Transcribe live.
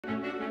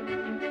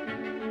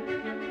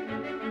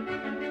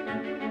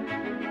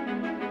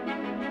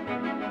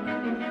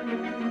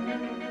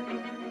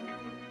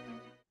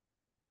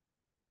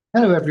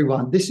Hello,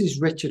 everyone. This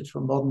is Richard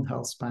from Modern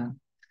Healthspan.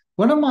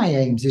 One of my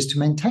aims is to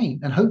maintain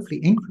and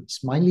hopefully increase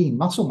my lean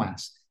muscle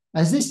mass,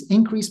 as this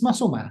increased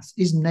muscle mass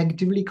is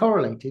negatively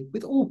correlated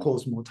with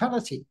all-cause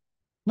mortality.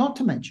 Not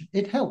to mention,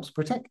 it helps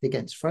protect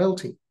against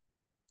frailty.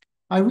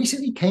 I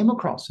recently came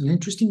across an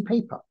interesting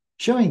paper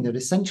showing that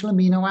essential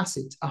amino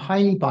acids are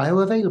highly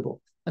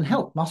bioavailable and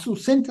help muscle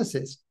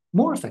synthesis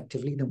more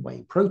effectively than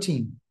whey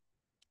protein.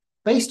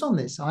 Based on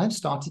this, I have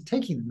started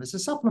taking them as a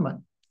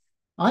supplement.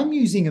 I'm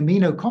using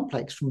amino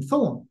complex from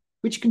Thorne,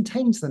 which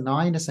contains the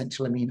 9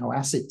 essential amino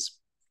acids.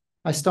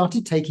 I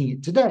started taking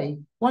it today,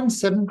 1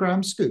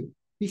 7-gram scoop,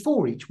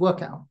 before each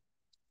workout.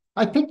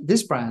 I picked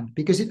this brand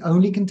because it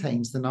only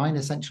contains the 9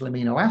 essential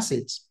amino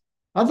acids.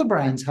 Other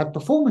brands had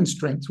performance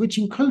drinks which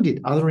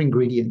included other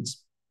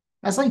ingredients.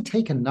 As I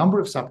take a number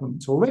of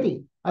supplements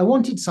already, I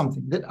wanted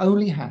something that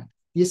only had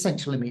the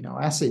essential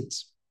amino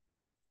acids.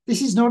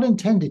 This is not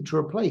intended to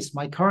replace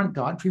my current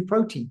dietary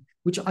protein,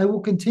 which I will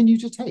continue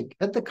to take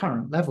at the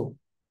current level.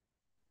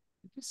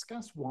 To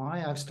discuss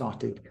why I've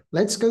started,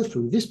 let's go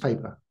through this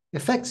paper,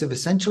 Effects of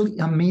Essential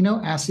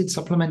Amino Acid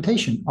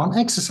Supplementation on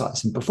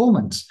Exercise and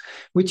Performance,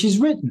 which is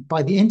written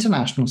by the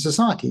International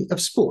Society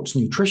of Sports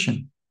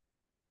Nutrition.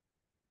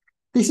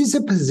 This is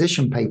a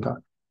position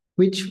paper,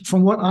 which,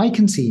 from what I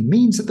can see,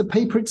 means that the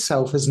paper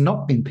itself has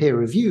not been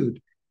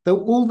peer-reviewed,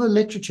 though all the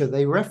literature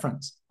they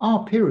reference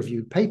are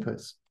peer-reviewed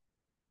papers.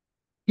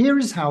 Here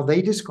is how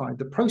they describe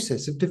the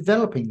process of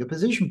developing the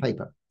position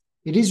paper.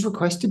 It is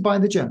requested by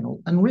the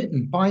journal and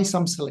written by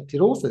some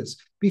selected authors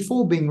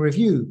before being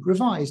reviewed,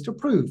 revised,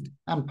 approved,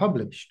 and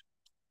published.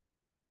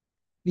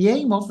 The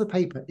aim of the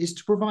paper is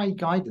to provide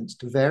guidance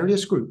to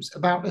various groups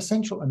about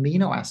essential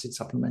amino acid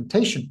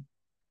supplementation.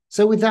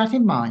 So with that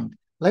in mind,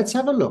 let's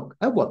have a look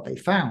at what they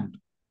found.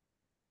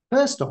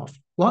 First off,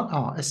 what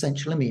are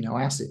essential amino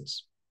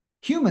acids?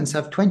 Humans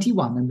have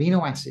 21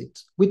 amino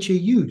acids, which are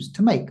used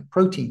to make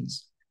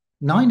proteins.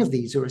 9 of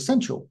these are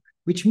essential,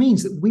 which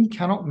means that we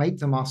cannot make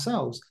them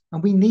ourselves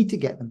and we need to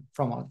get them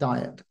from our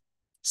diet.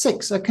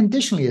 6 are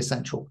conditionally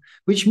essential,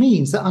 which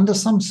means that under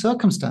some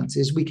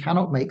circumstances we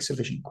cannot make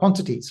sufficient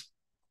quantities.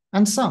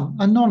 And some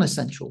are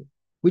non-essential,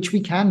 which we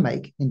can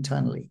make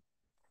internally.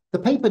 The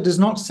paper does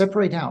not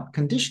separate out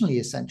conditionally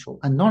essential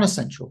and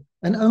non-essential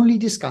and only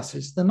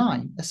discusses the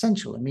 9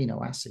 essential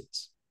amino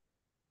acids.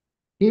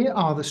 Here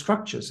are the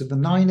structures of the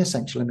 9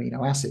 essential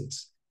amino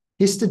acids: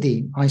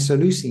 histidine,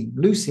 isoleucine,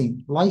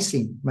 leucine,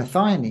 lysine,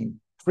 methionine,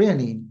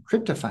 threonine,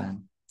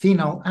 tryptophan,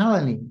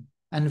 phenylalanine,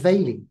 and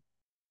valine.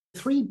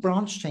 3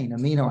 branched-chain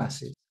amino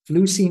acids,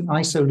 leucine,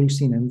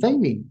 isoleucine, and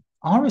valine,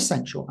 are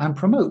essential and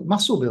promote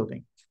muscle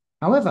building.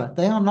 However,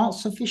 they are not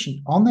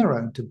sufficient on their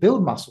own to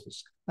build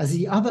muscles, as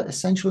the other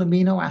essential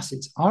amino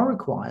acids are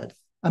required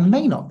and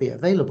may not be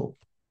available.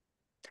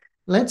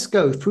 Let's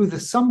go through the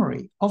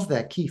summary of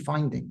their key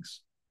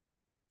findings.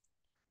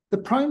 The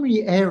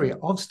primary area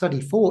of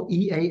study for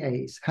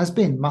EAAs has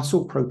been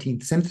muscle protein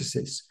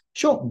synthesis,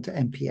 shortened to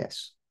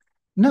MPS.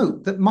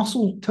 Note that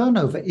muscle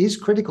turnover is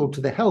critical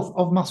to the health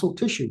of muscle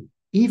tissue,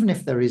 even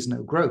if there is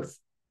no growth.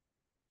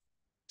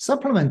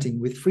 Supplementing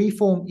with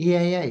free-form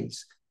EAAs,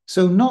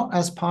 so not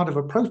as part of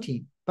a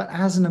protein, but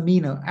as an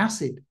amino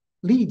acid,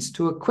 leads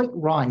to a quick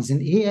rise in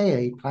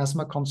EAA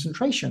plasma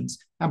concentrations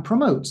and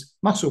promotes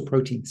muscle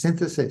protein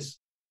synthesis.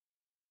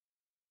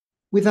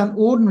 With an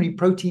ordinary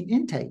protein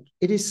intake,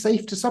 it is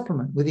safe to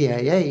supplement with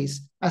EAAs,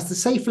 as the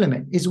safe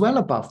limit is well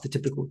above the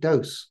typical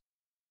dose.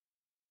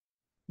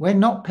 When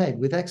not paired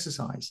with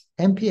exercise,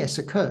 MPS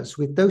occurs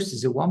with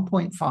doses of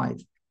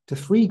 1.5 to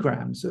 3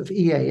 grams of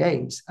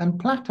EAAs and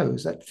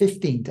plateaus at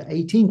 15 to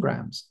 18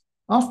 grams,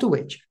 after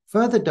which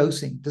further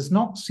dosing does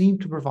not seem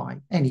to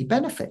provide any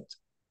benefit.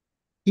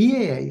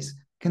 EAAs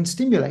can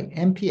stimulate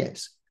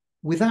MPS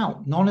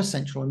without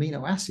non-essential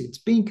amino acids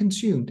being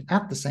consumed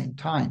at the same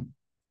time.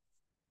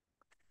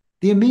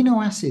 The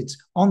amino acids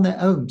on their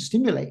own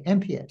stimulate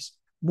MPS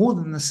more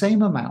than the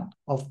same amount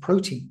of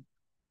protein.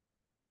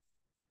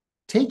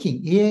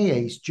 Taking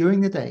EAAs during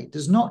the day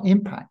does not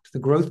impact the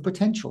growth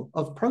potential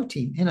of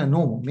protein in a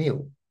normal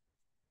meal.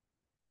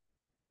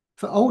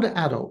 For older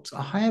adults,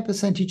 a higher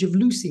percentage of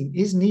leucine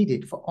is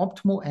needed for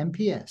optimal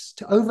MPS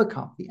to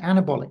overcome the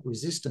anabolic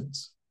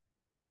resistance.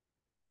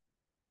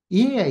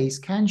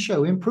 EAAs can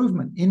show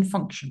improvement in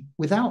function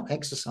without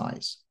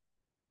exercise.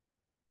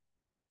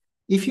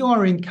 If you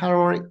are in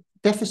caloric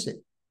deficit,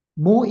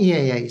 more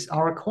EAAs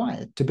are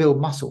required to build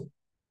muscle.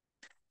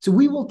 So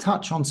we will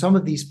touch on some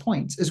of these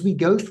points as we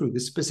go through the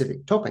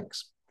specific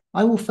topics.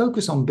 I will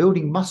focus on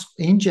building muscle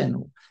in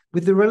general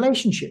with the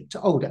relationship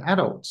to older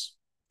adults.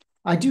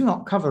 I do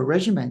not cover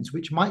regimens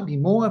which might be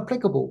more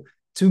applicable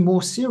to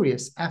more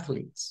serious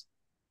athletes.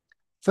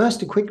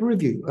 First, a quick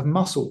review of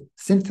muscle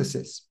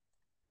synthesis.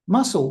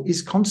 Muscle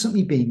is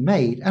constantly being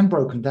made and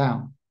broken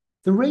down.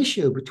 The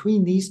ratio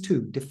between these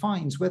two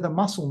defines whether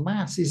muscle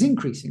mass is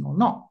increasing or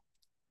not.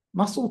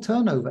 Muscle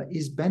turnover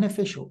is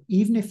beneficial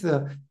even if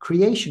the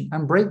creation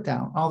and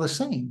breakdown are the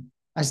same,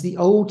 as the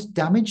old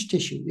damaged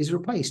tissue is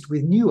replaced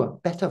with newer,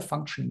 better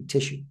functioning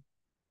tissue.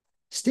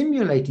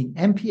 Stimulating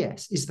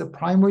MPS is the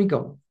primary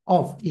goal,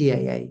 of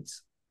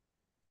EAAs.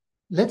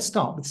 Let's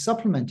start with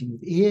supplementing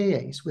with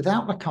EAAs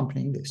without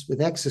accompanying this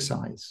with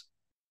exercise.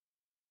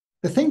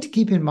 The thing to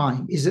keep in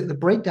mind is that the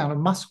breakdown of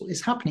muscle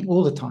is happening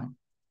all the time,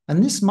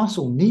 and this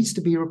muscle needs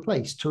to be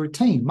replaced to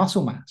retain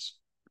muscle mass.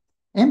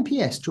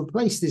 MPS to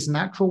replace this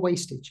natural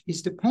wastage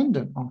is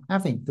dependent on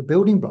having the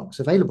building blocks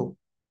available.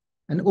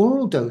 An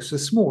oral dose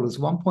as small as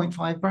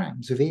 1.5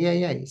 grams of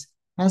EAAs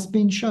has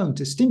been shown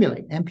to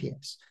stimulate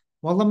MPS,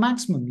 while the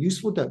maximum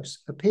useful dose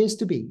appears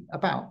to be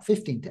about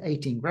 15 to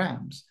 18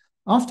 grams,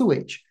 after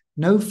which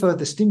no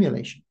further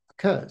stimulation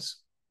occurs.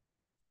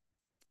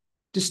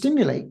 To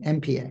stimulate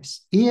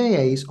MPS,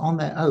 EAAs on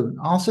their own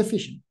are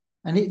sufficient,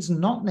 and it's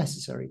not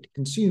necessary to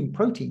consume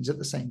proteins at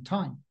the same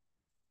time.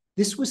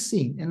 This was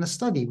seen in a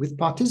study with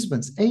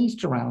participants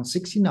aged around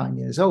 69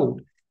 years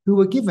old who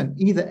were given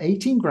either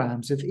 18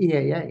 grams of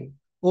EAA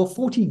or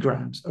 40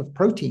 grams of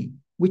protein,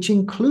 which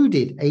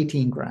included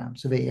 18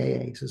 grams of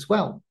EAAs as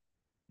well.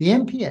 The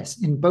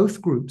MPS in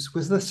both groups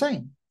was the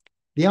same.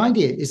 The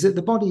idea is that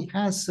the body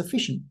has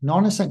sufficient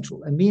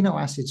non-essential amino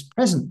acids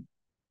present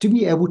to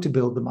be able to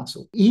build the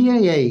muscle.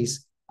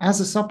 EAAs as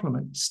a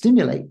supplement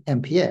stimulate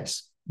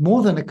MPS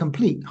more than a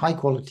complete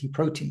high-quality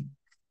protein,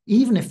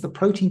 even if the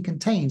protein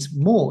contains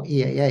more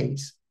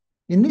EAAs.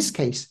 In this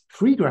case,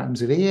 3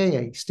 grams of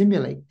EAA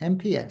stimulate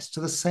MPS to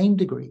the same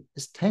degree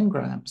as 10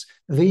 grams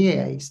of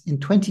EAAs in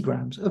 20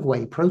 grams of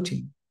whey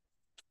protein.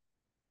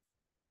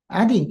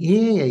 Adding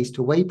EAAs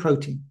to whey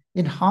protein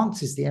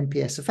enhances the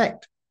MPS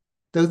effect,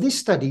 though this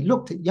study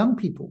looked at young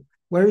people,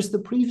 whereas the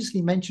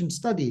previously mentioned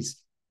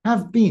studies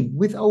have been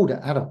with older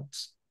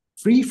adults.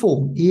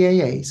 Free-form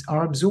EAAs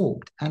are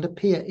absorbed and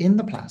appear in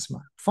the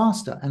plasma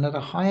faster and at a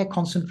higher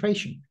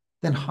concentration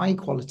than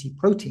high-quality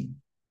protein,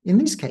 in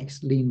this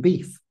case, lean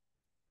beef,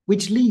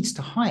 which leads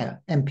to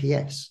higher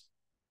MPS.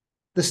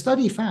 The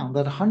study found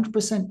that a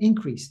 100%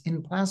 increase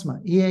in plasma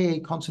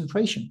EAA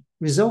concentration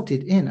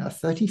resulted in a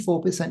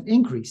 34%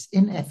 increase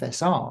in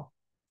FSR,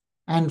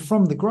 and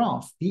from the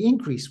graph, the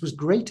increase was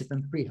greater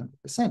than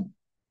 300%.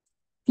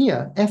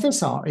 Here,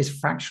 FSR is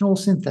fractional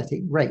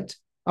synthetic rate,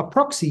 a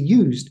proxy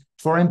used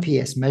for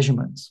MPS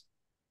measurements.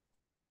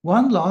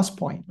 One last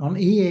point on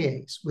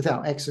EAAs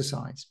without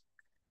exercise.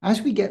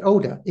 As we get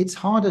older, it's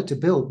harder to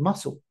build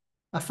muscle,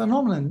 a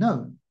phenomenon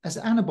known as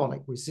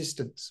anabolic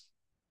resistance.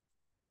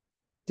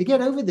 To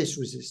get over this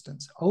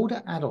resistance,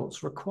 older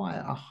adults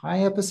require a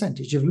higher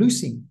percentage of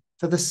leucine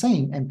for the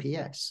same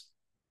MPS.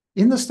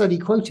 In the study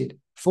quoted,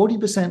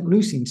 40%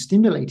 leucine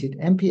stimulated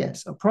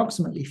MPS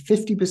approximately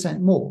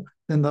 50% more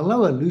than the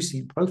lower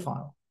leucine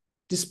profile,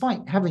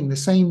 despite having the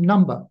same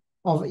number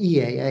of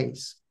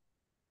EAAs.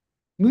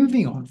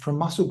 Moving on from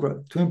muscle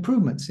growth to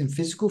improvements in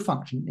physical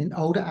function in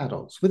older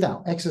adults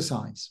without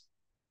exercise.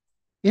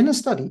 In a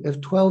study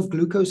of 12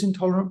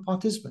 glucose-intolerant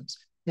participants,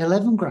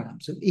 11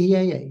 grams of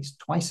EAAs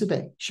twice a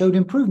day showed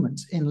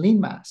improvements in lean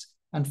mass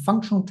and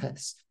functional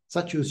tests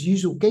such as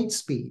usual gait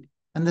speed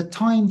and the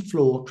time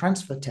floor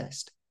transfer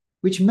test,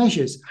 which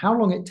measures how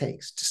long it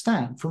takes to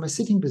stand from a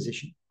sitting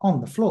position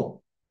on the floor.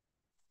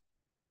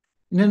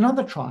 In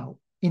another trial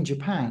in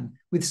Japan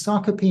with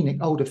sarcopenic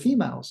older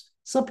females,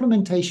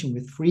 supplementation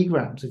with 3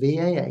 grams of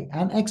EAA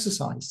and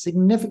exercise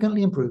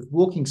significantly improved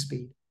walking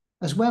speed,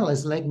 as well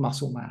as leg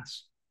muscle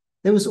mass.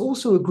 There was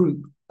also a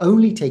group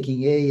only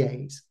taking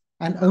EAAs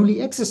and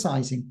only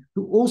exercising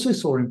who also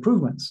saw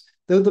improvements,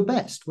 though the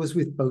best was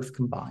with both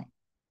combined.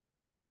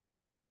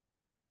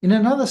 In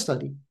another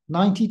study,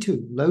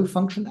 92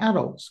 low-function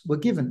adults were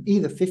given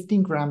either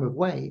 15 grams of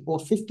whey or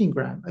 15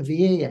 grams of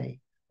EAA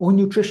or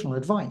nutritional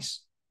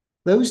advice.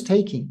 Those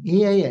taking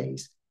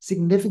EAAs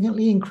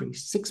significantly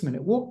increased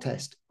 6-minute walk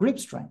test, grip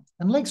strength,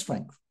 and leg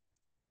strength.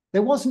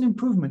 There was an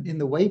improvement in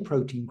the whey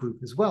protein group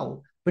as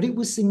well, but it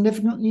was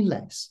significantly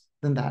less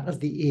than that of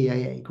the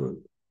EAA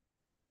group.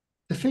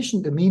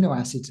 Sufficient amino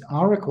acids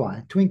are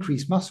required to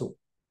increase muscle.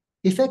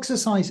 If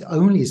exercise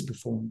only is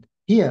performed,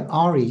 here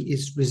RE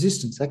is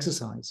resistance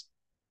exercise,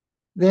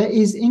 there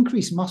is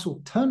increased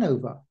muscle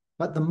turnover,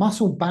 but the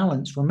muscle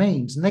balance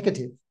remains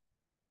negative.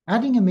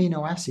 Adding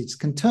amino acids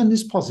can turn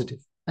this positive,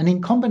 and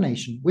in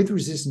combination with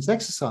resistance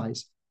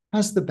exercise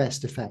has the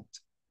best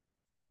effect.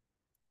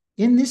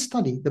 In this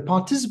study, the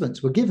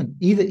participants were given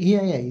either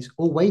EAAs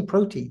or whey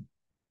protein,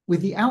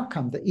 with the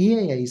outcome that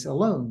EAAs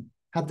alone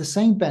had the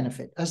same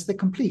benefit as the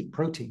complete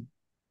protein.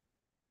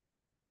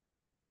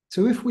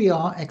 So if we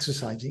are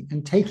exercising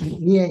and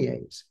taking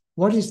EAAs,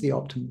 what is the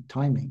optimal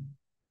timing?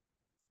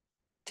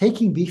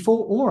 Taking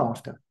before or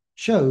after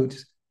showed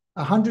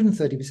a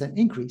 130%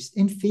 increase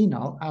in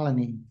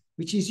phenylalanine,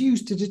 which is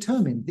used to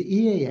determine the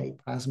EAA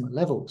plasma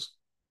levels.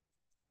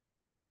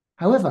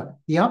 However,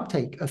 the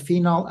uptake of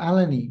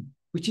phenylalanine,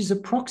 which is a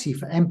proxy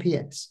for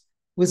MPS,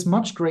 was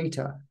much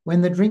greater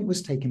when the drink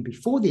was taken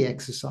before the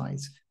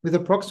exercise, with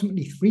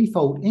approximately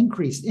 3-fold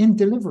increase in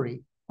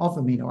delivery of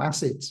amino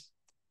acids,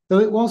 though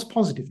it was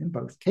positive in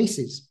both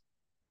cases.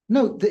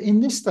 Note that in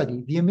this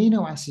study, the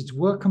amino acids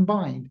were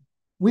combined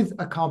with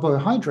a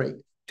carbohydrate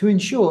to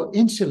ensure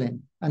insulin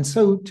and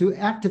so to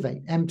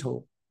activate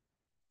mTOR.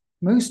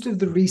 Most of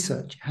the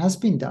research has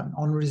been done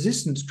on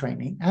resistance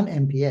training and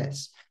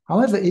MPS.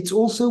 However, it's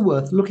also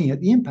worth looking at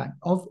the impact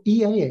of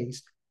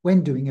EAAs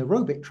when doing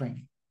aerobic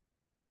training.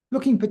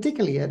 Looking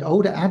particularly at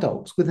older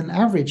adults with an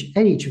average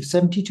age of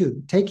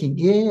 72 taking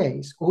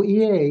EAAs or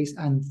EAAs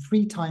and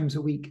 3 times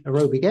a week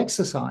aerobic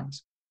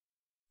exercise,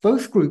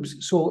 both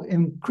groups saw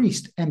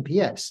increased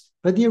MPS,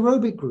 but the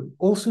aerobic group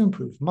also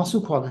improved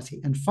muscle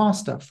quality and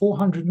faster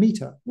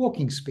 400-meter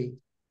walking speed.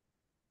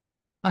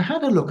 I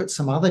had a look at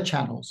some other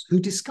channels who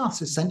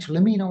discuss essential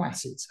amino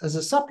acids as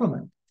a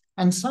supplement,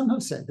 and some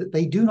have said that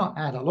they do not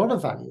add a lot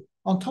of value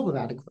on top of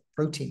adequate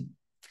protein.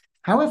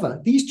 However,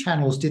 these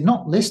channels did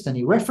not list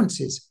any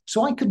references,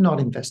 so I could not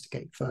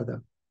investigate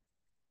further.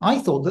 I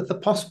thought that the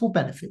possible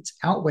benefits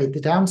outweighed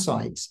the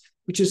downsides,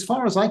 which as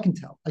far as I can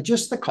tell are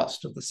just the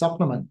cost of the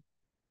supplement.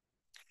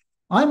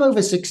 I'm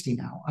over 60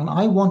 now, and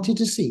I wanted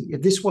to see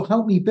if this will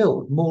help me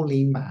build more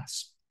lean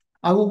mass.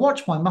 I will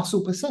watch my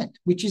muscle percent,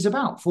 which is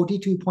about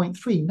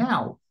 42.3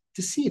 now,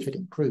 to see if it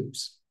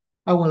improves.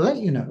 I will let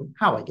you know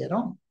how I get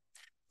on.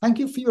 Thank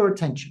you for your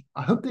attention.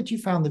 I hope that you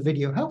found the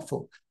video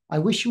helpful. I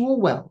wish you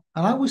all well,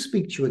 and I will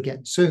speak to you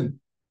again soon.